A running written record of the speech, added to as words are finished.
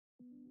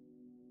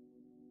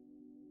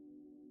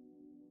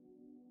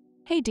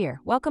Hey dear,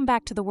 welcome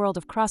back to the world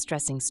of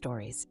cross-dressing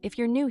stories. If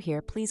you're new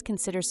here, please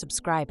consider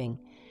subscribing.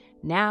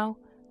 Now,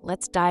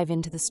 let's dive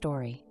into the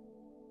story.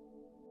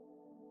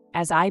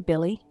 As I,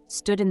 Billy,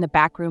 stood in the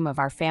back room of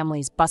our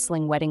family's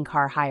bustling wedding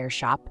car hire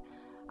shop,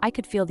 I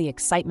could feel the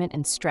excitement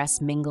and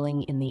stress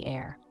mingling in the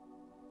air.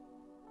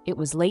 It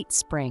was late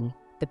spring,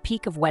 the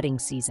peak of wedding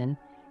season,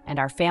 and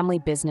our family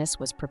business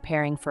was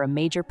preparing for a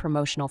major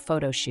promotional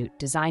photo shoot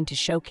designed to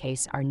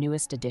showcase our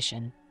newest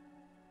addition.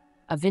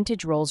 A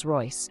vintage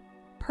Rolls-Royce,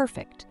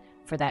 perfect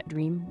for that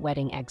dream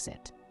wedding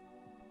exit.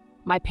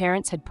 My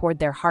parents had poured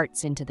their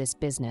hearts into this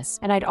business,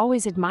 and I'd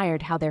always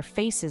admired how their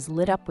faces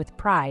lit up with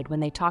pride when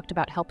they talked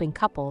about helping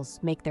couples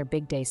make their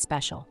big day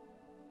special.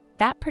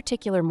 That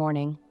particular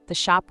morning, the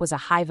shop was a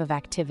hive of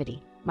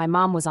activity. My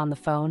mom was on the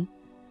phone,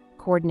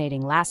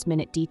 coordinating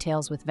last-minute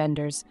details with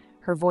vendors,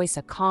 her voice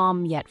a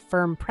calm yet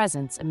firm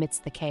presence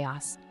amidst the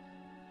chaos.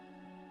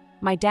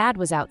 My dad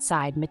was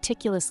outside,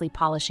 meticulously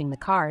polishing the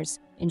cars,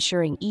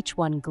 ensuring each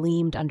one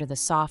gleamed under the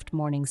soft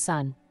morning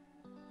sun.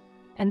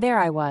 And there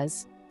I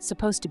was,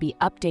 supposed to be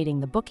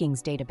updating the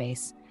bookings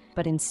database,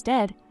 but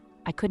instead,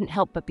 I couldn't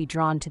help but be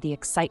drawn to the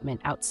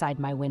excitement outside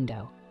my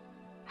window.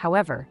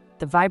 However,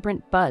 the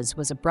vibrant buzz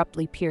was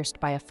abruptly pierced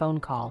by a phone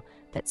call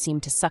that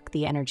seemed to suck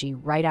the energy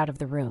right out of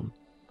the room.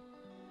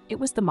 It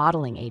was the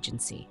modeling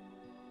agency.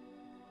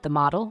 The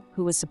model,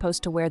 who was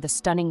supposed to wear the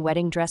stunning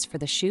wedding dress for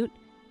the shoot,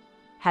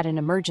 had an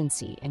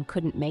emergency and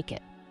couldn't make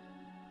it.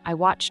 I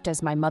watched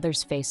as my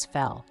mother's face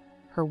fell,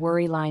 her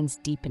worry lines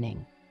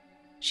deepening.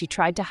 She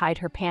tried to hide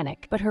her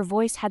panic, but her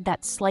voice had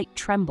that slight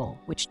tremble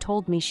which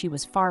told me she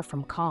was far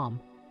from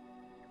calm.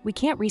 "We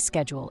can't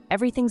reschedule.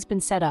 Everything's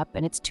been set up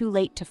and it's too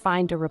late to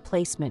find a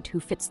replacement who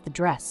fits the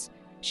dress,"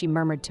 she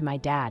murmured to my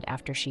dad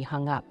after she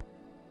hung up.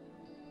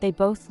 They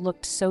both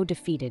looked so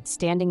defeated,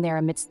 standing there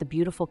amidst the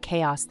beautiful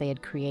chaos they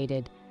had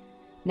created,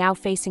 now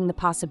facing the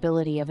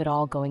possibility of it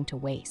all going to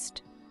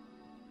waste.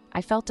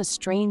 I felt a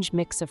strange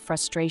mix of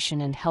frustration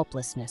and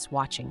helplessness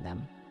watching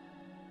them.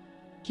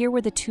 Here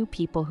were the two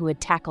people who had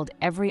tackled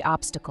every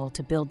obstacle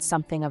to build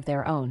something of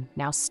their own,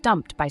 now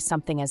stumped by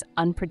something as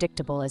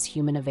unpredictable as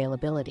human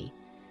availability.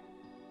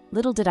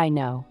 Little did I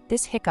know,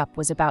 this hiccup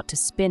was about to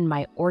spin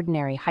my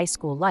ordinary high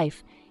school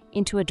life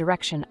into a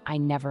direction I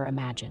never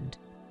imagined.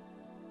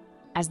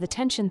 As the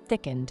tension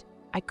thickened,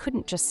 I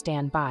couldn't just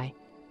stand by.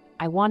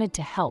 I wanted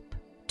to help,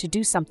 to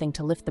do something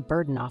to lift the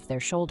burden off their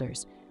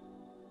shoulders.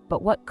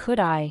 But what could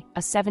I,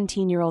 a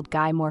 17-year-old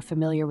guy more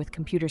familiar with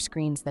computer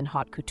screens than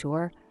haute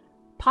couture,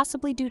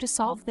 possibly do to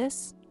solve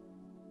this?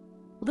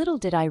 Little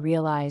did I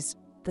realize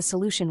the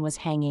solution was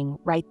hanging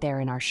right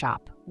there in our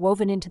shop,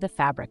 woven into the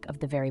fabric of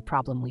the very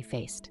problem we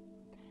faced.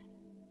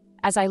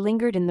 As I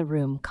lingered in the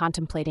room,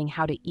 contemplating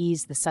how to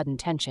ease the sudden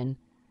tension,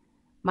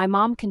 my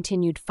mom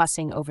continued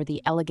fussing over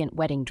the elegant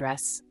wedding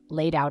dress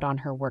laid out on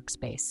her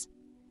workspace.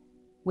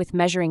 With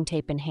measuring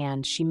tape in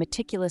hand, she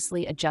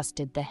meticulously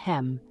adjusted the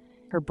hem,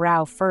 her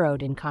brow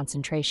furrowed in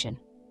concentration.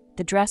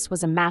 The dress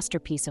was a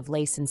masterpiece of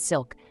lace and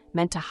silk,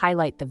 meant to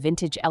highlight the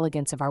vintage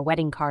elegance of our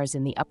wedding cars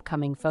in the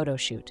upcoming photo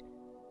shoot.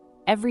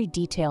 Every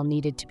detail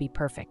needed to be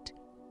perfect.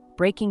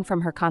 Breaking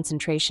from her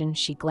concentration,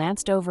 she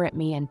glanced over at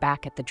me and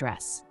back at the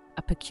dress.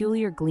 A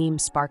peculiar gleam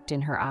sparked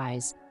in her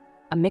eyes,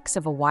 a mix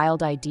of a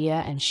wild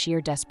idea and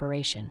sheer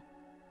desperation.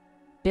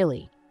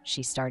 "Billy,"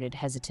 she started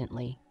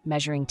hesitantly,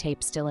 measuring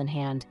tape still in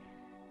hand,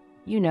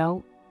 "you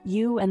know,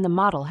 you and the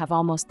model have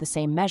almost the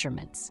same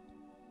measurements."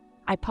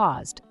 I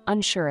paused,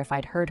 unsure if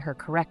I'd heard her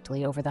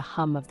correctly over the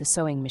hum of the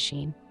sewing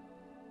machine.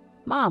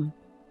 "Mom,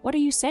 what are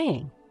you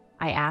saying?"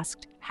 I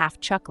asked, half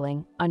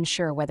chuckling,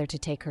 unsure whether to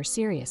take her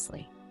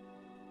seriously.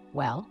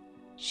 "Well,"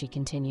 she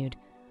continued,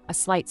 a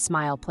slight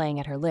smile playing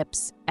at her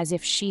lips, as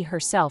if she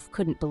herself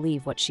couldn't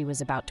believe what she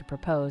was about to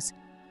propose,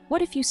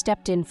 "what if you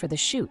stepped in for the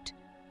shoot?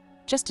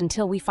 Just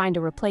until we find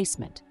a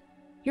replacement.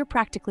 You're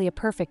practically a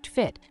perfect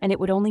fit, and it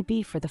would only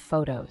be for the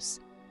photos."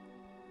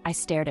 I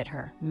stared at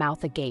her,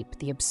 mouth agape,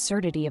 the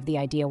absurdity of the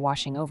idea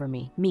washing over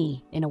me.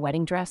 Me, in a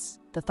wedding dress?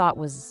 The thought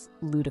was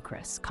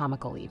ludicrous,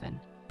 comical even.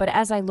 But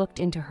as I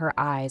looked into her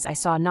eyes, I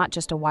saw not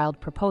just a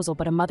wild proposal,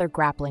 but a mother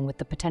grappling with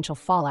the potential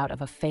fallout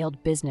of a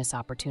failed business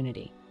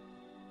opportunity.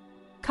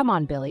 "Come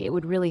on, Billy, it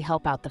would really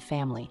help out the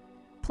family.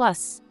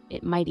 Plus,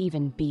 it might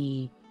even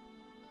be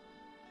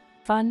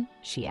fun,"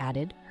 she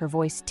added, her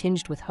voice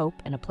tinged with hope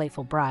and a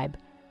playful bribe.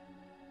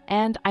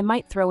 "And I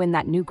might throw in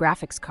that new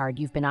graphics card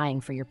you've been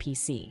eyeing for your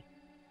PC."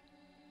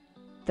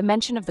 The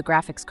mention of the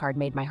graphics card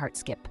made my heart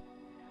skip.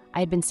 I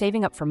had been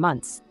saving up for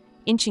months,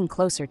 inching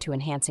closer to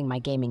enhancing my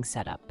gaming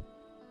setup.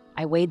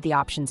 I weighed the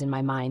options in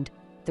my mind,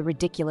 the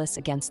ridiculous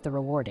against the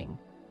rewarding.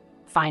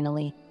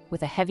 Finally,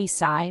 with a heavy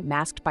sigh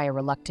masked by a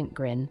reluctant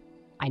grin,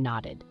 I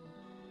nodded.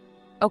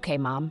 "Okay,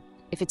 Mom,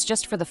 if it's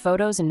just for the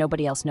photos and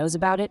nobody else knows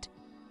about it."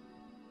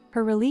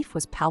 Her relief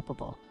was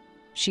palpable.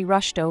 She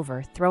rushed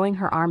over, throwing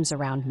her arms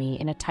around me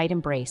in a tight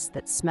embrace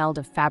that smelled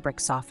of fabric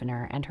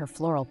softener and her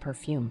floral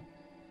perfume.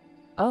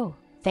 "Oh,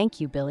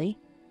 thank you, Billy.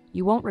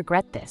 You won't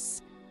regret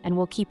this, and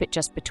we'll keep it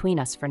just between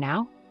us for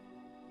now."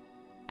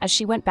 As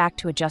she went back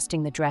to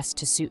adjusting the dress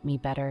to suit me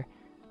better,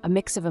 A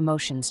mix of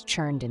emotions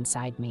churned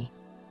inside me.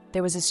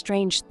 There was a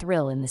strange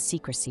thrill in the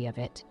secrecy of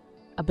it,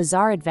 a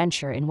bizarre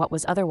adventure in what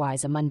was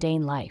otherwise a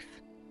mundane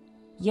life.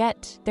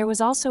 Yet, there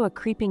was also a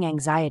creeping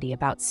anxiety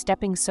about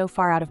stepping so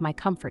far out of my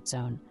comfort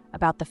zone,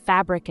 about the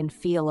fabric and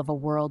feel of a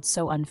world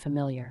so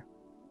unfamiliar.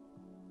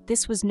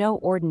 This was no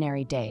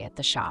ordinary day at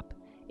the shop.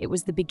 It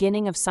was the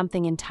beginning of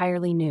something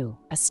entirely new,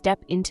 a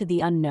step into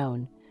the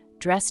unknown,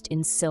 dressed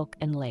in silk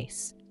and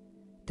lace.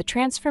 The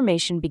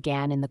transformation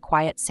began in the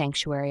quiet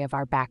sanctuary of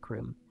our back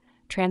room,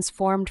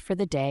 transformed for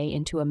the day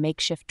into a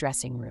makeshift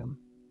dressing room.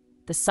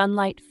 The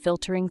sunlight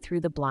filtering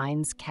through the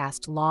blinds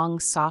cast long,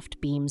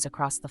 soft beams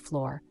across the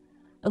floor,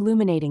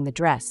 illuminating the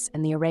dress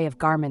and the array of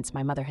garments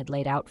my mother had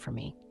laid out for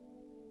me.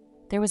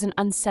 There was an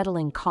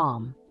unsettling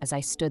calm as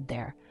I stood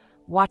there,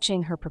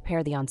 watching her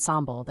prepare the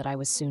ensemble that I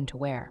was soon to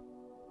wear.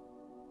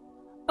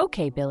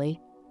 "Okay,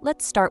 Billy,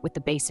 let's start with the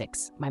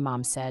basics," my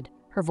mom said,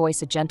 her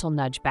voice a gentle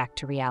nudge back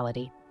to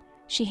reality.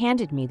 She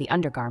handed me the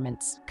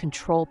undergarments,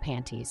 control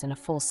panties, and a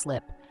full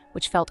slip,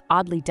 which felt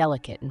oddly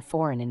delicate and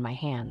foreign in my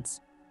hands.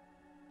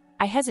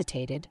 I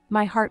hesitated,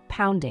 my heart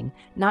pounding,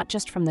 not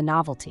just from the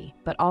novelty,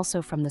 but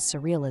also from the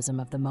surrealism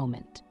of the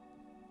moment.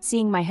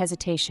 Seeing my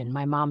hesitation,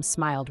 my mom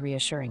smiled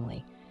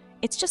reassuringly.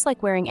 "It's just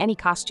like wearing any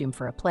costume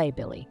for a play,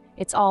 Billy.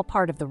 It's all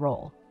part of the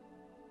role."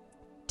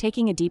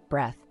 Taking a deep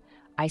breath,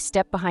 I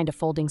stepped behind a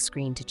folding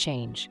screen to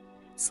change.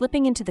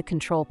 Slipping into the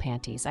control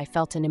panties, I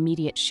felt an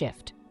immediate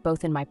shift,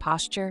 both in my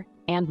posture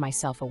and my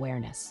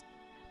self-awareness.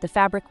 The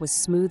fabric was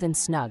smooth and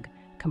snug,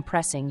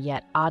 compressing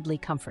yet oddly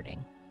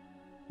comforting.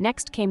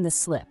 Next came the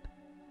slip,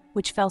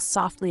 which fell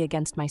softly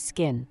against my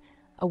skin,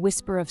 a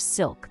whisper of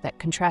silk that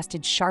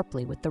contrasted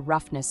sharply with the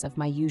roughness of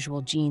my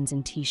usual jeans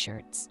and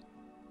t-shirts.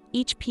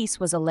 Each piece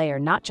was a layer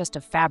not just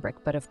of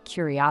fabric but of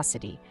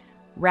curiosity,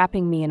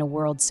 wrapping me in a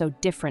world so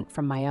different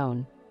from my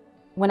own.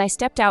 When I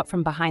stepped out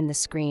from behind the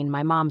screen,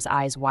 my mom's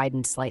eyes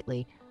widened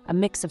slightly, a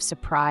mix of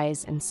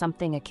surprise and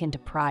something akin to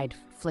pride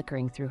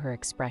flickering through her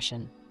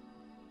expression.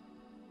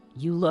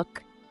 "You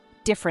look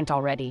different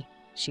already,"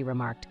 she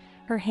remarked,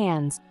 her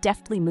hands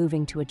deftly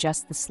moving to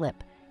adjust the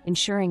slip,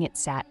 ensuring it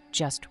sat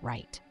just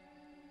right.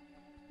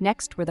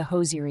 Next were the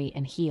hosiery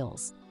and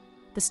heels.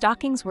 The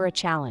stockings were a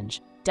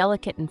challenge,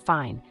 delicate and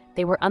fine.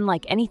 They were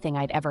unlike anything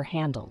I'd ever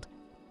handled.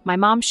 My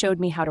mom showed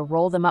me how to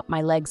roll them up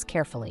my legs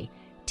carefully,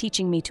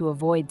 teaching me to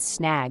avoid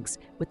snags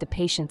with the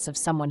patience of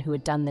someone who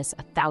had done this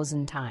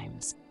 1,000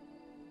 times.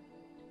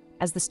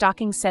 As the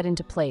stockings set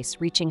into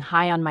place, reaching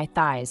high on my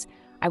thighs,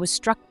 I was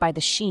struck by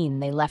the sheen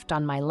they left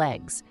on my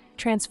legs,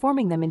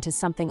 transforming them into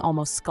something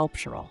almost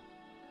sculptural.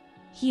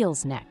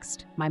 "Heels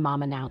next," my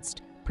mom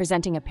announced,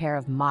 presenting a pair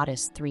of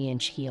modest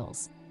 3-inch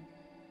heels.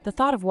 The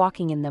thought of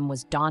walking in them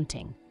was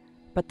daunting,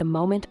 but the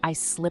moment I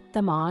slipped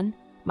them on,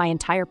 my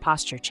entire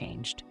posture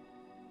changed.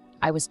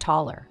 I was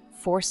taller,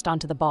 forced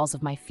onto the balls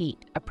of my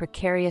feet, a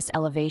precarious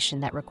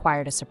elevation that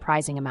required a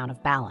surprising amount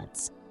of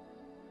balance.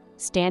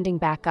 Standing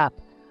back up,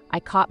 I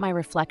caught my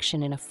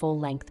reflection in a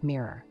full-length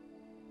mirror.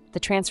 The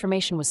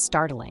transformation was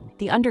startling.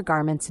 The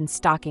undergarments and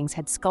stockings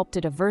had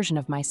sculpted a version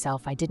of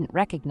myself I didn't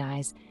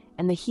recognize,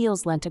 and the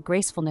heels lent a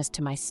gracefulness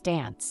to my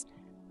stance,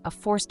 a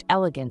forced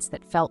elegance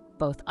that felt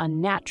both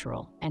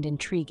unnatural and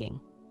intriguing.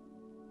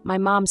 My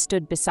mom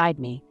stood beside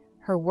me,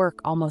 her work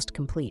almost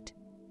complete.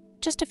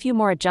 "Just a few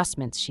more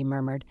adjustments," she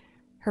murmured,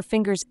 her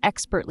fingers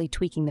expertly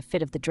tweaking the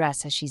fit of the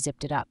dress as she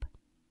zipped it up.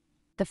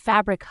 The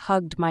fabric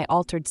hugged my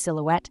altered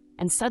silhouette,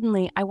 and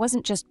suddenly I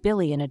wasn't just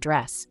Billy in a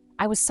dress.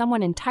 I was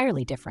someone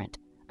entirely different,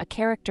 a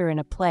character in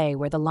a play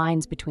where the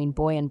lines between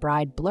boy and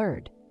bride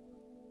blurred.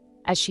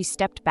 As she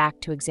stepped back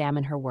to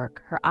examine her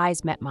work, her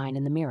eyes met mine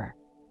in the mirror.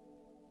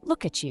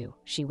 "Look at you,"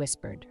 she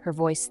whispered, her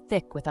voice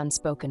thick with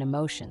unspoken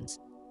emotions.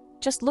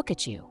 "Just look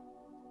at you."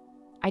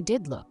 I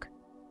did look.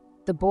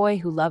 The boy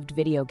who loved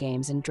video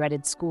games and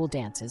dreaded school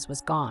dances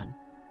was gone,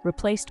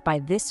 replaced by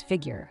this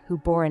figure who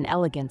bore an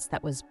elegance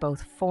that was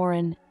both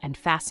foreign and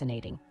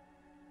fascinating.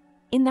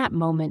 In that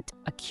moment,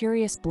 a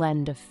curious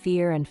blend of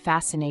fear and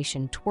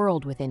fascination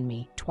twirled within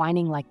me,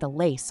 twining like the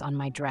lace on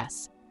my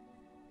dress.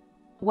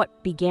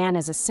 What began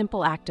as a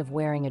simple act of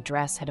wearing a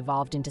dress had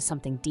evolved into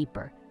something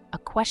deeper, a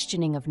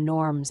questioning of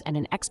norms and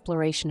an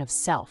exploration of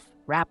self,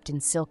 wrapped in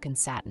silk and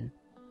satin.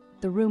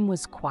 The room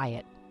was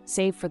quiet,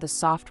 save for the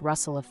soft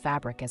rustle of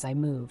fabric as I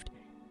moved.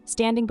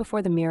 Standing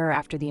before the mirror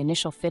after the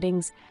initial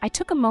fittings, I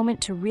took a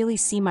moment to really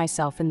see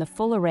myself in the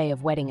full array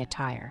of wedding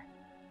attire.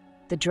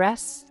 The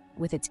dress,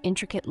 with its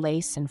intricate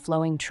lace and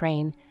flowing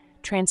train,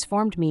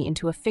 transformed me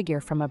into a figure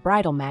from a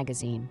bridal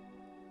magazine.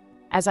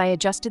 As I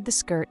adjusted the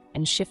skirt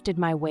and shifted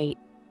my weight,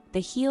 the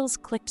heels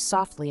clicked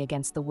softly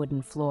against the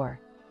wooden floor,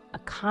 a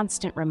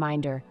constant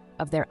reminder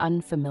of their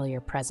unfamiliar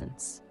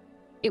presence.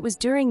 It was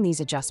during these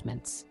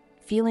adjustments,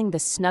 feeling the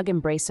snug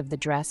embrace of the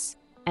dress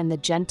and the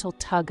gentle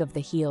tug of the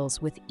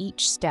heels with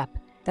each step,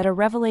 that a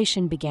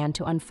revelation began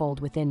to unfold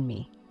within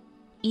me.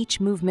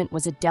 Each movement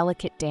was a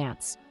delicate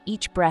dance,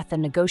 each breath a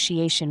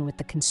negotiation with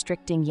the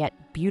constricting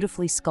yet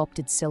beautifully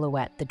sculpted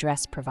silhouette the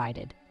dress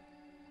provided.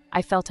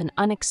 I felt an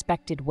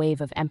unexpected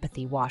wave of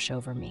empathy wash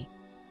over me.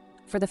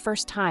 For the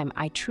first time,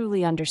 I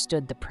truly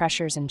understood the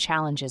pressures and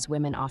challenges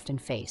women often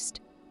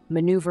faced,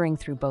 maneuvering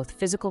through both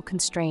physical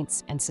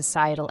constraints and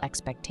societal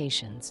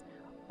expectations,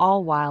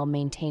 all while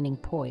maintaining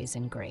poise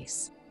and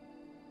grace.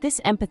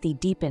 This empathy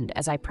deepened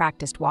as I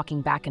practiced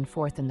walking back and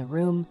forth in the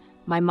room,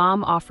 my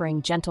mom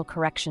offering gentle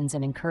corrections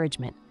and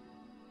encouragement.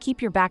 "Keep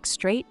your back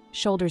straight,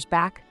 shoulders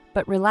back,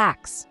 but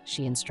relax,"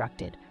 she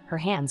instructed, her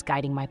hands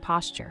guiding my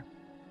posture.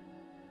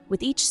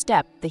 With each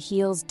step, the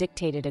heels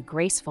dictated a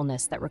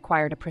gracefulness that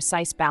required a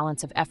precise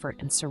balance of effort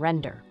and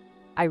surrender.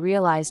 I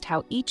realized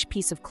how each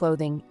piece of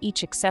clothing,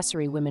 each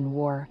accessory women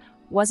wore,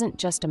 wasn't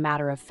just a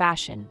matter of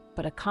fashion,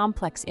 but a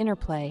complex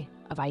interplay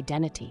of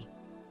identity,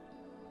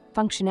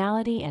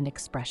 functionality, and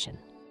expression.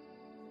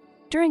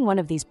 During one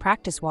of these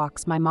practice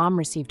walks, my mom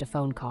received a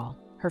phone call.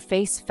 Her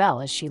face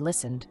fell as she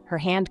listened, her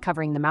hand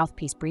covering the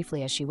mouthpiece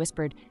briefly as she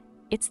whispered,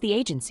 "It's the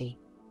agency.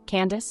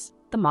 Candace,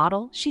 the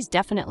model, she's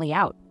definitely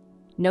out.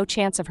 No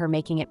chance of her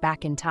making it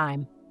back in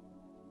time."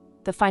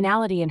 The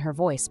finality in her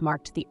voice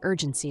marked the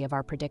urgency of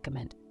our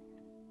predicament.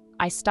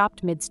 I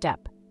stopped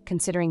mid-step,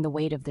 considering the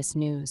weight of this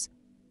news.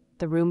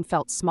 The room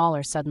felt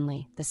smaller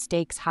suddenly, the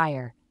stakes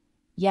higher.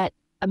 Yet,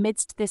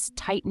 amidst this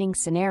tightening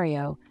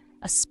scenario,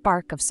 a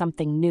spark of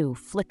something new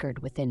flickered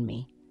within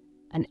me.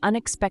 An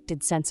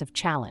unexpected sense of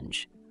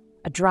challenge,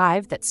 a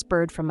drive that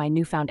spurred from my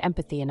newfound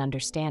empathy and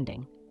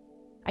understanding.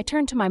 I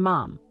turned to my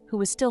mom, who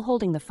was still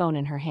holding the phone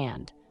in her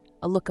hand,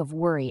 a look of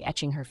worry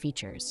etching her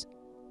features.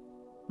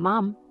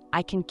 "Mom,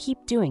 I can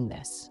keep doing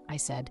this," I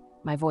said,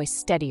 my voice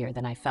steadier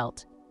than I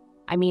felt.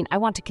 I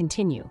want to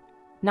continue,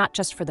 not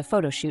just for the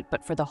photo shoot,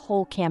 but for the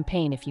whole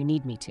campaign if you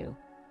need me to."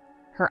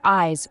 Her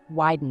eyes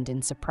widened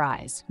in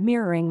surprise,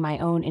 mirroring my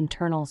own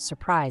internal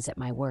surprise at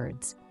my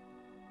words.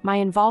 My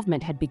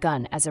involvement had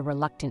begun as a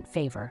reluctant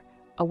favor,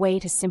 a way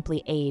to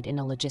simply aid in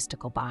a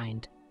logistical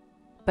bind.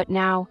 But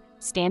now,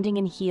 standing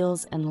in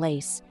heels and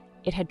lace,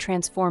 it had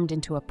transformed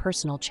into a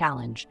personal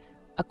challenge,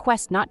 a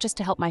quest not just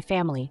to help my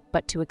family,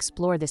 but to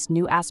explore this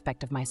new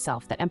aspect of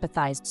myself that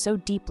empathized so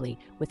deeply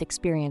with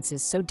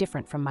experiences so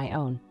different from my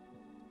own.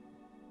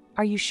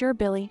 "Are you sure,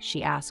 Billy?"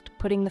 she asked,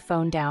 putting the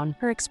phone down,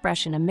 her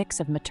expression a mix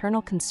of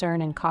maternal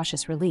concern and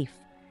cautious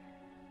relief.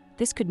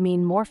 "This could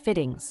mean more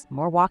fittings,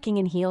 more walking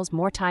in heels,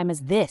 more time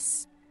as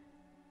this."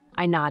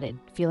 I nodded,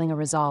 feeling a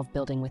resolve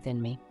building within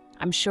me.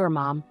 "I'm sure,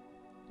 Mom.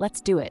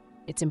 Let's do it.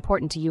 It's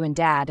important to you and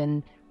Dad,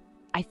 and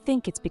I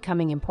think it's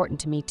becoming important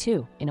to me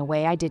too, in a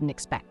way I didn't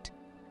expect."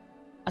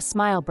 A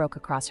smile broke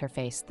across her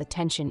face, the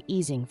tension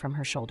easing from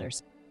her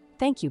shoulders.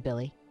 "Thank you,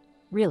 Billy.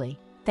 Really,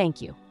 thank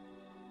you."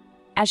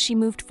 As she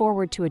moved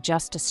forward to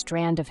adjust a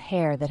strand of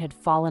hair that had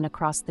fallen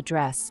across the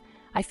dress,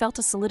 I felt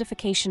a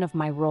solidification of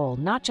my role,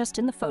 not just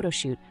in the photo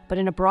shoot, but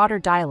in a broader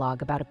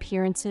dialogue about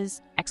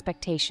appearances,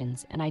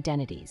 expectations, and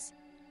identities.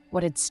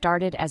 What had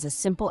started as a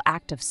simple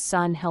act of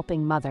son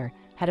helping mother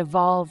had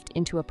evolved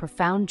into a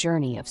profound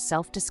journey of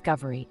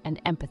self-discovery and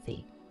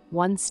empathy,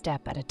 one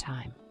step at a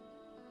time.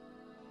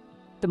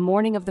 The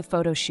morning of the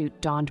photo shoot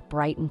dawned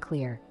bright and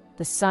clear,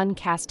 the sun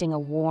casting a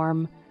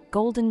warm,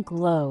 golden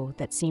glow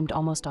that seemed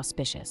almost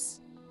auspicious.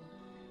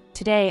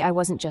 Today, I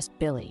wasn't just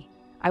Billy.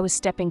 I was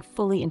stepping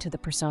fully into the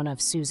persona of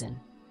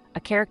Susan, a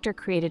character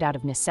created out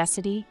of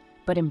necessity,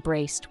 but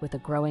embraced with a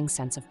growing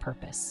sense of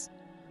purpose.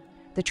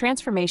 The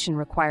transformation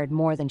required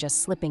more than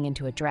just slipping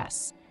into a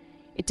dress.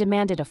 It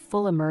demanded a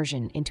full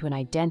immersion into an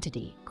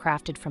identity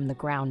crafted from the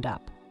ground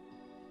up.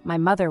 My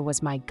mother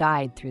was my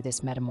guide through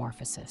this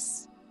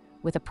metamorphosis.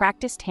 With a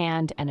practiced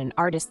hand and an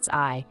artist's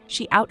eye,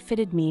 she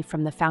outfitted me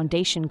from the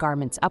foundation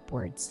garments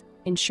upwards,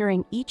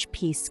 ensuring each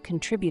piece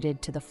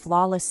contributed to the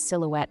flawless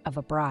silhouette of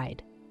a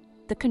bride.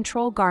 The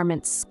control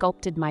garments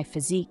sculpted my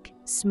physique,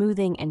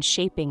 smoothing and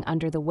shaping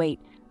under the weight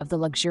of the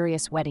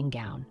luxurious wedding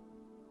gown.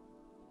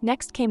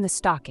 Next came the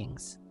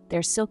stockings,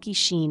 their silky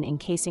sheen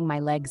encasing my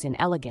legs in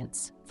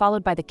elegance,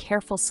 followed by the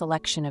careful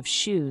selection of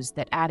shoes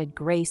that added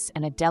grace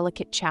and a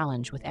delicate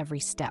challenge with every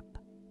step.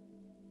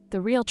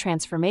 The real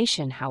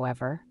transformation,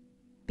 however,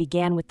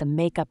 began with the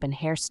makeup and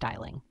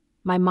hairstyling.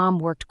 My mom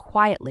worked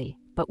quietly,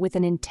 but with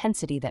an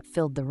intensity that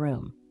filled the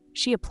room.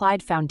 She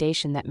applied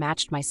foundation that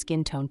matched my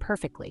skin tone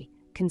perfectly,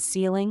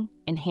 concealing,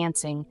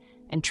 enhancing,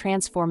 and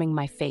transforming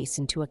my face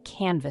into a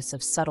canvas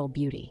of subtle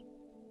beauty.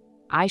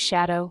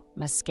 Eyeshadow,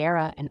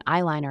 mascara, and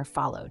eyeliner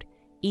followed,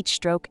 each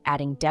stroke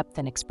adding depth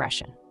and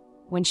expression.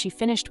 When she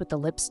finished with the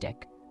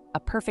lipstick,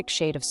 a perfect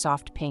shade of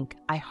soft pink,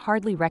 I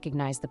hardly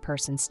recognized the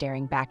person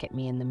staring back at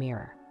me in the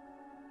mirror.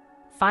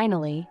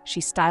 Finally,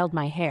 she styled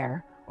my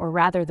hair, or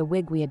rather the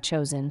wig we had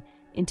chosen,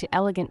 into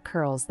elegant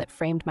curls that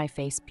framed my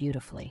face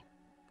beautifully.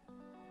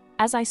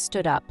 As I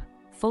stood up,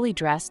 fully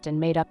dressed and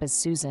made up as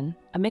Susan,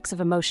 a mix of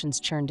emotions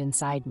churned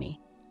inside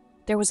me.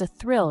 There was a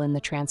thrill in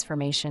the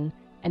transformation,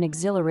 an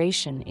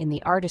exhilaration in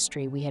the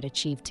artistry we had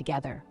achieved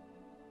together.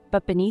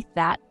 But beneath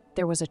that,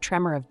 there was a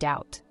tremor of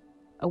doubt,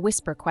 a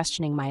whisper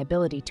questioning my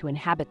ability to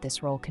inhabit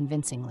this role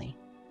convincingly.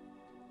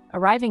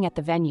 Arriving at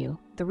the venue,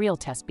 the real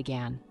test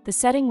began. The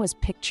setting was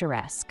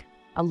picturesque,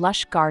 a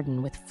lush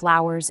garden with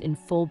flowers in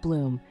full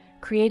bloom,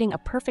 creating a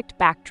perfect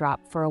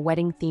backdrop for a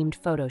wedding-themed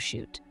photo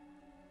shoot.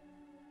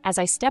 As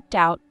I stepped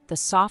out, the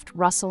soft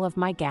rustle of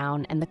my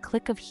gown and the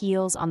click of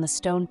heels on the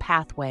stone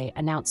pathway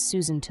announced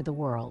Susan to the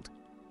world.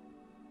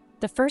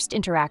 The first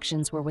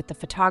interactions were with the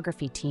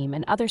photography team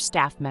and other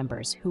staff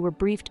members who were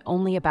briefed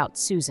only about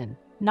Susan,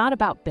 not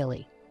about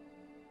Billy.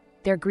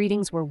 Their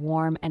greetings were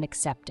warm and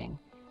accepting,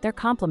 their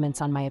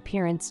compliments on my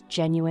appearance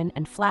genuine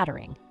and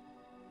flattering.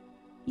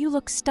 "You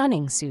look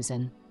stunning,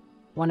 Susan,"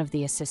 one of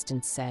the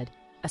assistants said,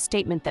 a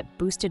statement that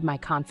boosted my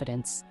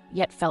confidence,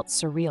 yet felt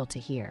surreal to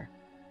hear.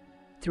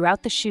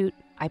 Throughout the shoot,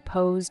 I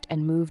posed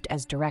and moved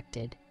as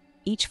directed,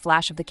 each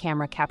flash of the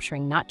camera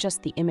capturing not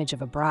just the image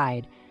of a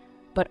bride,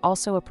 but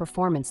also a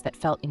performance that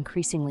felt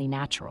increasingly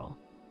natural.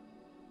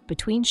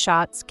 Between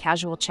shots,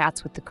 casual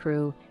chats with the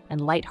crew, and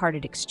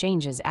lighthearted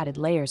exchanges added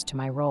layers to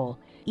my role,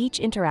 each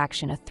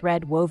interaction a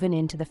thread woven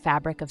into the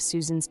fabric of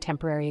Susan's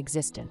temporary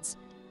existence.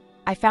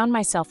 I found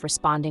myself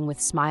responding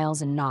with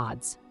smiles and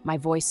nods, my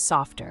voice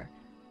softer,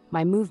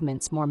 my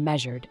movements more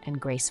measured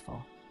and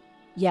graceful.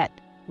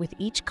 Yet, with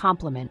each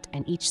compliment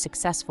and each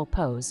successful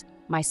pose,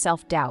 my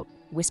self-doubt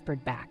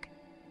whispered back.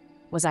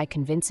 Was I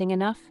convincing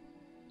enough?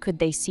 Could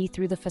they see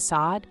through the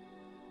facade?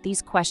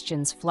 These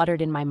questions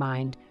fluttered in my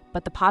mind,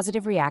 but the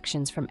positive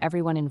reactions from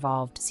everyone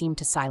involved seemed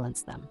to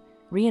silence them,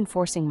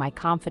 reinforcing my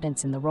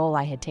confidence in the role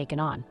I had taken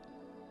on.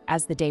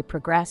 As the day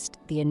progressed,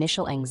 the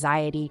initial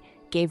anxiety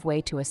gave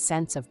way to a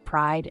sense of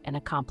pride and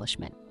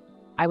accomplishment.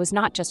 I was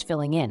not just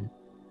filling in,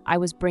 I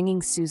was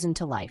bringing Susan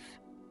to life,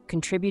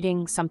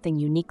 contributing something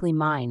uniquely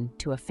mine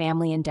to a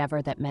family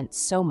endeavor that meant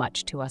so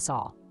much to us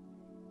all.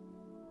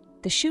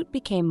 The shoot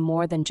became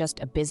more than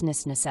just a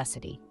business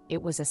necessity.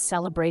 It was a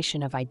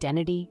celebration of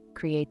identity,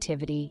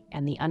 creativity,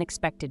 and the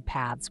unexpected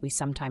paths we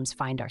sometimes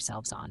find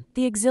ourselves on.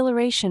 The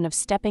exhilaration of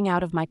stepping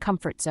out of my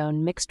comfort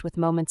zone mixed with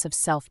moments of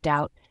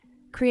self-doubt,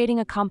 creating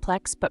a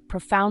complex but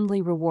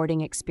profoundly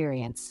rewarding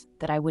experience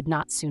that I would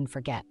not soon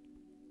forget.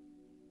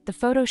 The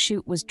photo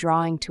shoot was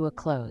drawing to a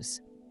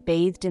close,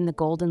 bathed in the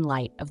golden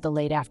light of the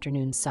late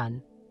afternoon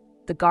sun.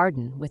 The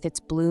garden, with its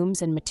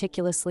blooms and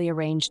meticulously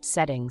arranged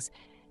settings,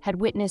 had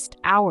witnessed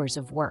hours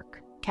of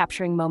work,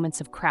 capturing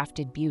moments of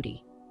crafted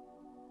beauty.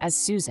 As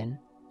Susan,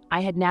 I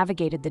had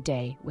navigated the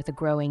day with a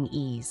growing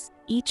ease,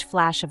 each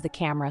flash of the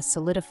camera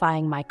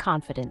solidifying my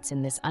confidence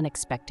in this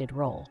unexpected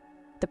role.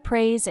 The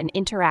praise and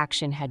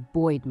interaction had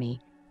buoyed me,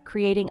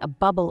 creating a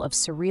bubble of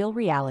surreal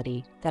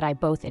reality that I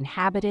both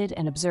inhabited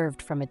and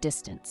observed from a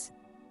distance.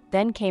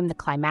 Then came the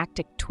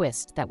climactic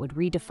twist that would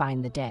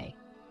redefine the day.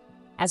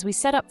 As we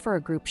set up for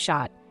a group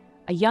shot,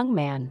 a young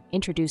man,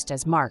 introduced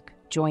as Mark,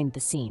 joined the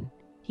scene.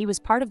 He was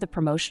part of the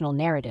promotional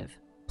narrative,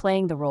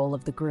 playing the role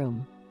of the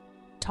groom.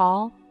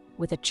 Tall,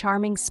 with a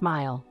charming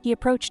smile, he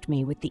approached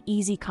me with the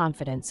easy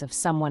confidence of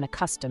someone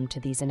accustomed to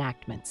these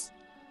enactments.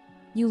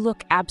 "You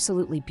look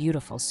absolutely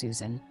beautiful,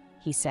 Susan,"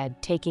 he said,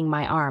 taking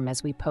my arm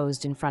as we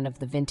posed in front of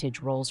the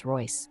vintage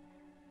Rolls-Royce.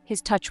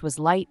 His touch was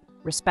light,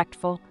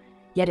 respectful,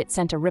 yet it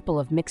sent a ripple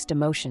of mixed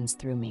emotions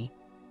through me.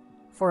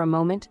 For a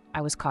moment,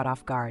 I was caught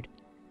off guard.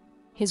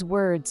 His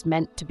words,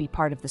 meant to be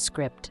part of the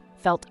script,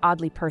 felt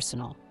oddly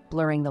personal,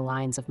 blurring the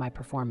lines of my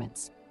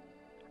performance.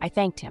 I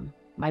thanked him,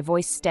 my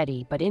voice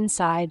steady, but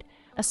inside,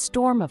 a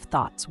storm of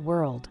thoughts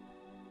whirled.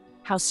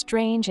 How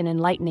strange and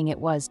enlightening it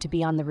was to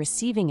be on the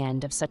receiving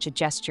end of such a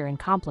gesture and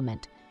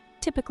compliment,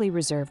 typically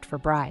reserved for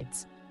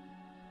brides.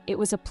 It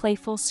was a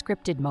playful,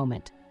 scripted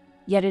moment,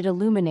 yet it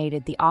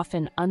illuminated the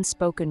often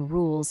unspoken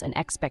rules and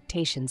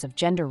expectations of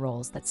gender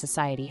roles that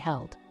society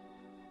held.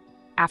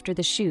 After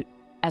the shoot,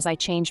 as I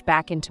changed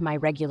back into my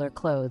regular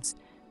clothes,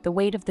 the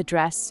weight of the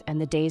dress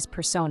and the day's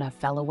persona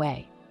fell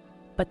away,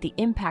 but the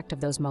impact of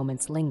those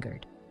moments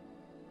lingered.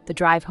 The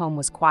drive home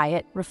was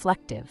quiet,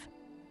 reflective.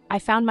 I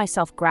found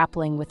myself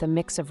grappling with a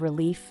mix of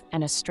relief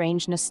and a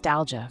strange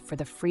nostalgia for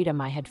the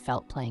freedom I had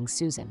felt playing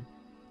Susan.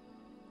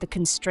 The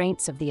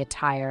constraints of the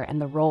attire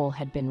and the role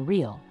had been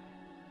real,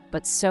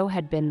 but so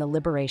had been the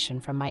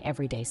liberation from my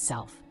everyday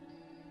self.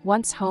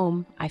 Once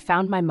home, I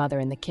found my mother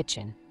in the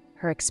kitchen,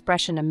 her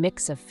expression a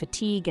mix of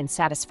fatigue and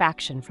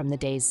satisfaction from the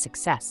day's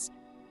success.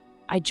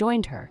 I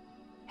joined her,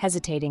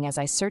 hesitating as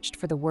I searched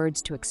for the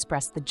words to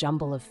express the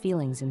jumble of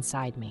feelings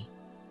inside me.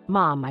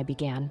 "Mom," I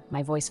began,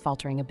 my voice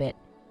faltering a bit,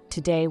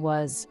 "today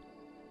was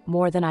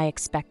more than I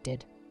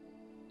expected."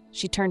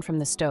 She turned from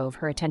the stove,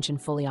 her attention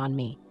fully on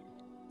me.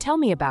 "Tell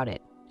me about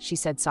it," she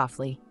said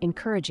softly,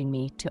 encouraging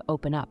me to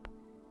open up.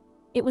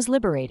 It was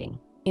liberating,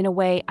 in a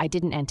way I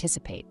didn't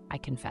anticipate, I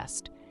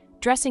confessed.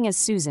 Dressing as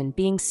Susan,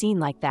 being seen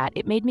like that,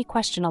 it made me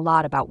question a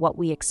lot about what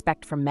we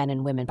expect from men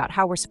and women, about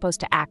how we're supposed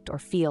to act or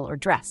feel or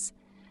dress.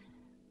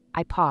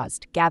 I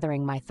paused,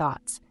 gathering my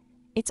thoughts.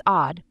 It's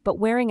odd, but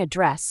wearing a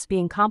dress,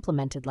 being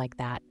complimented like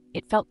that,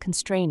 it felt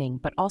constraining,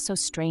 but also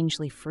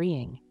strangely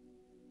freeing.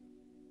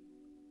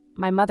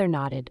 My mother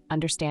nodded,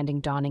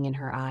 understanding dawning in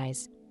her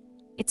eyes.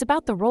 It's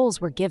about the roles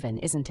we're given,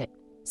 isn't it?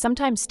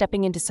 Sometimes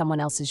stepping into someone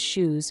else's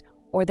shoes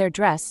or their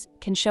dress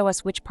can show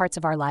us which parts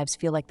of our lives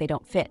feel like they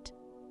don't fit.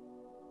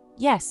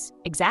 Yes,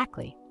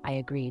 exactly, I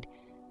agreed,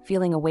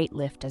 feeling a weight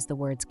lift as the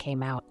words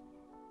came out.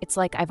 It's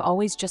like I've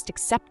always just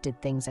accepted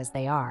things as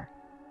they are.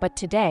 But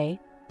today,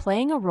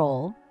 playing a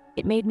role,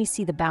 It made me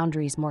see the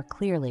boundaries more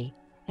clearly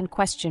and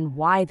question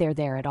why they're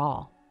there at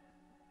all.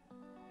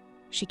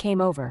 She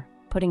came over,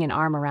 putting an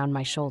arm around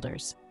my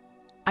shoulders.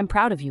 "I'm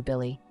proud of you,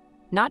 Billy,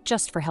 not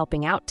just for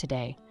helping out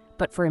today,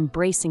 but for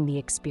embracing the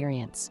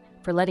experience,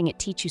 for letting it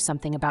teach you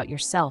something about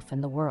yourself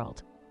and the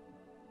world."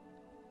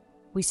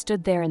 We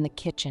stood there in the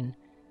kitchen,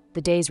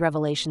 the day's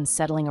revelations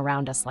settling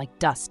around us like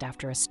dust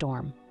after a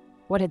storm.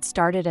 What had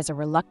started as a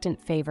reluctant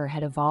favor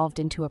had evolved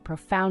into a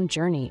profound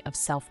journey of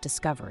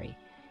self-discovery.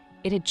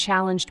 It had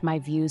challenged my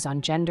views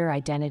on gender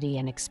identity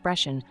and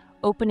expression,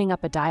 opening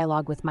up a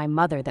dialogue with my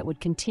mother that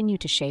would continue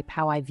to shape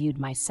how I viewed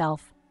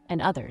myself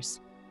and others.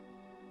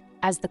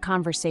 As the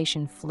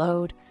conversation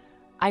flowed,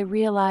 I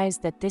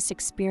realized that this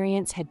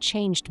experience had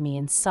changed me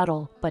in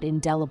subtle but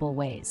indelible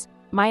ways.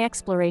 My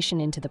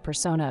exploration into the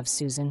persona of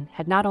Susan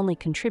had not only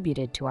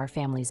contributed to our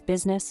family's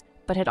business,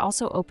 but had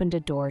also opened a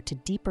door to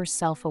deeper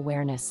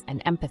self-awareness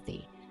and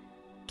empathy.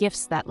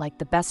 Gifts that, like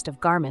the best of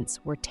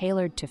garments, were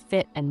tailored to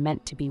fit and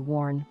meant to be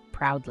worn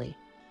proudly.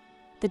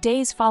 The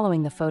days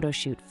following the photo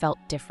shoot felt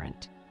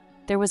different.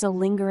 There was a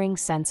lingering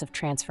sense of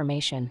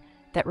transformation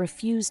that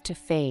refused to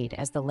fade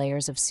as the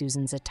layers of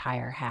Susan's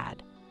attire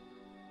had.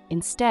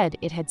 Instead,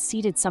 it had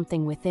seeded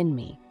something within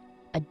me,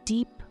 a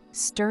deep,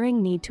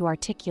 stirring need to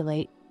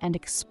articulate and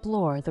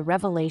explore the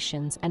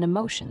revelations and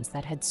emotions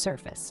that had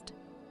surfaced.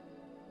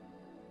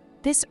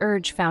 This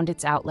urge found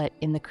its outlet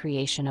in the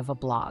creation of a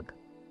blog,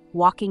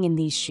 Walking in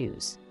These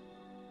Shoes.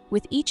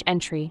 With each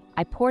entry,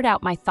 I poured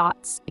out my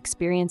thoughts,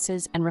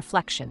 experiences, and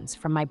reflections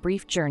from my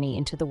brief journey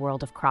into the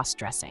world of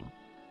cross-dressing.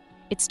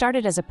 It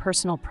started as a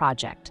personal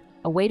project,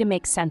 a way to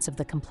make sense of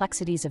the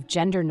complexities of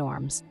gender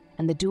norms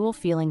and the dual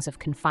feelings of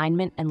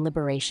confinement and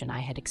liberation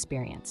I had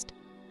experienced.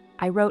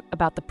 I wrote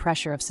about the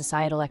pressure of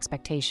societal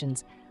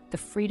expectations, the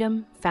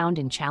freedom found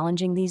in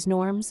challenging these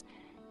norms,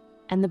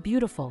 and the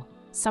beautiful,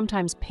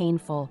 sometimes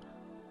painful,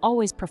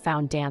 always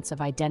profound dance of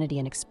identity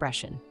and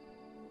expression.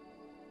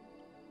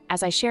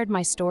 As I shared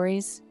my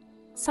stories,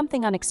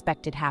 something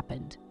unexpected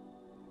happened.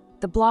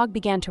 The blog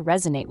began to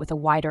resonate with a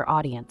wider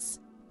audience.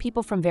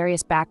 People from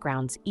various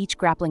backgrounds, each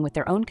grappling with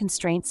their own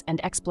constraints and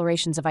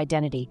explorations of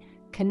identity,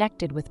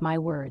 connected with my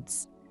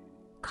words.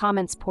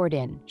 Comments poured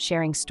in,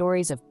 sharing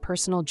stories of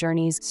personal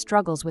journeys,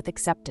 struggles with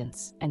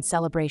acceptance, and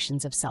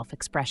celebrations of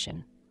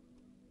self-expression.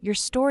 "Your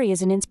story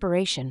is an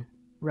inspiration,"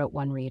 wrote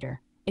one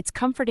reader. "It's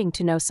comforting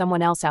to know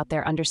someone else out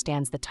there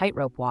understands the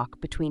tightrope walk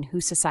between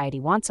who society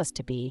wants us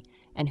to be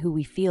and who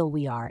we feel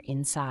we are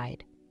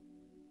inside."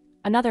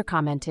 Another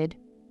commented,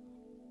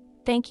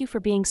 "Thank you for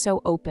being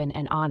so open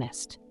and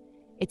honest.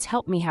 It's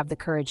helped me have the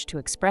courage to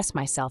express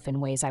myself in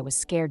ways I was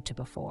scared to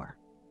before."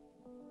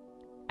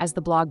 As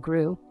the blog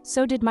grew,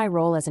 so did my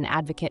role as an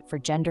advocate for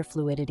gender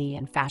fluidity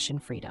and fashion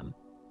freedom.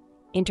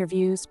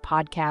 Interviews,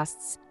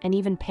 podcasts, and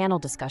even panel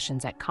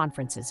discussions at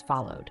conferences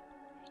followed.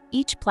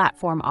 Each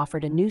platform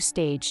offered a new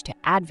stage to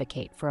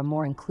advocate for a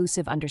more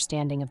inclusive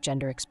understanding of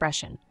gender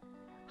expression,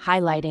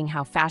 highlighting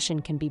how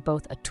fashion can be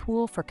both a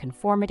tool for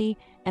conformity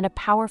and a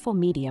powerful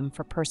medium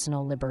for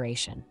personal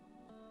liberation.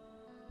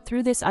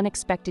 Through this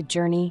unexpected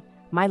journey,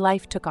 my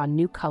life took on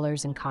new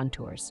colors and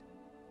contours.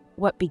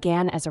 What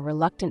began as a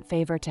reluctant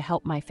favor to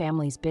help my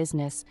family's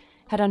business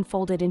had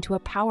unfolded into a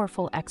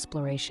powerful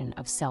exploration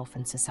of self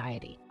and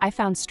society. I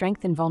found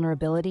strength in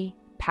vulnerability,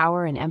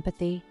 power in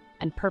empathy,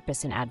 and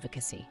purpose in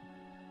advocacy.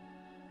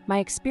 My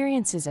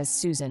experiences as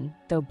Susan,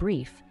 though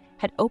brief,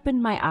 had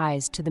opened my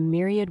eyes to the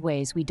myriad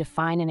ways we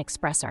define and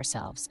express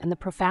ourselves and the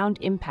profound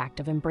impact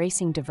of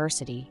embracing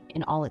diversity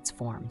in all its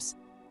forms.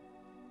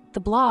 The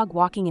blog,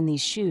 Walking in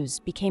These Shoes,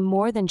 became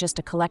more than just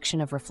a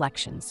collection of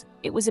reflections.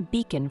 It was a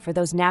beacon for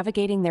those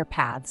navigating their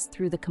paths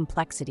through the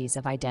complexities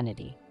of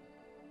identity.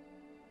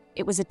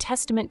 It was a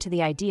testament to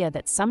the idea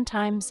that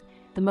sometimes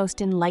the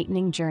most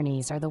enlightening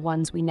journeys are the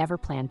ones we never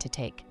planned to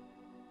take.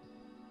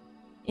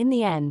 In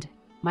the end,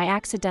 my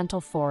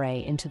accidental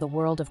foray into the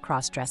world of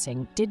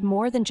cross-dressing did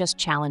more than just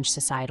challenge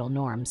societal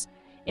norms.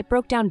 It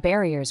broke down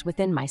barriers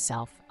within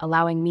myself,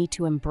 allowing me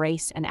to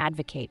embrace and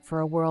advocate for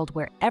a world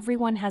where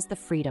everyone has the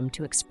freedom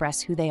to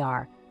express who they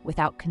are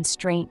without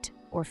constraint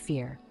or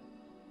fear.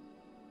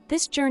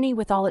 This journey,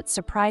 with all its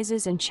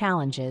surprises and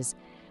challenges,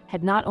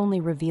 had not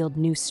only revealed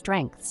new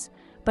strengths,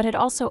 but had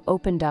also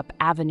opened up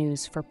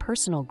avenues for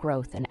personal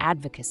growth and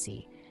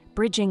advocacy,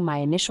 bridging my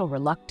initial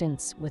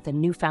reluctance with a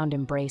newfound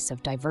embrace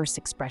of diverse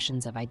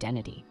expressions of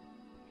identity.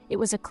 It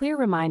was a clear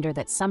reminder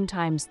that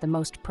sometimes the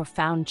most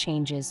profound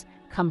changes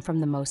come from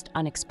the most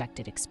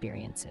unexpected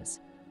experiences.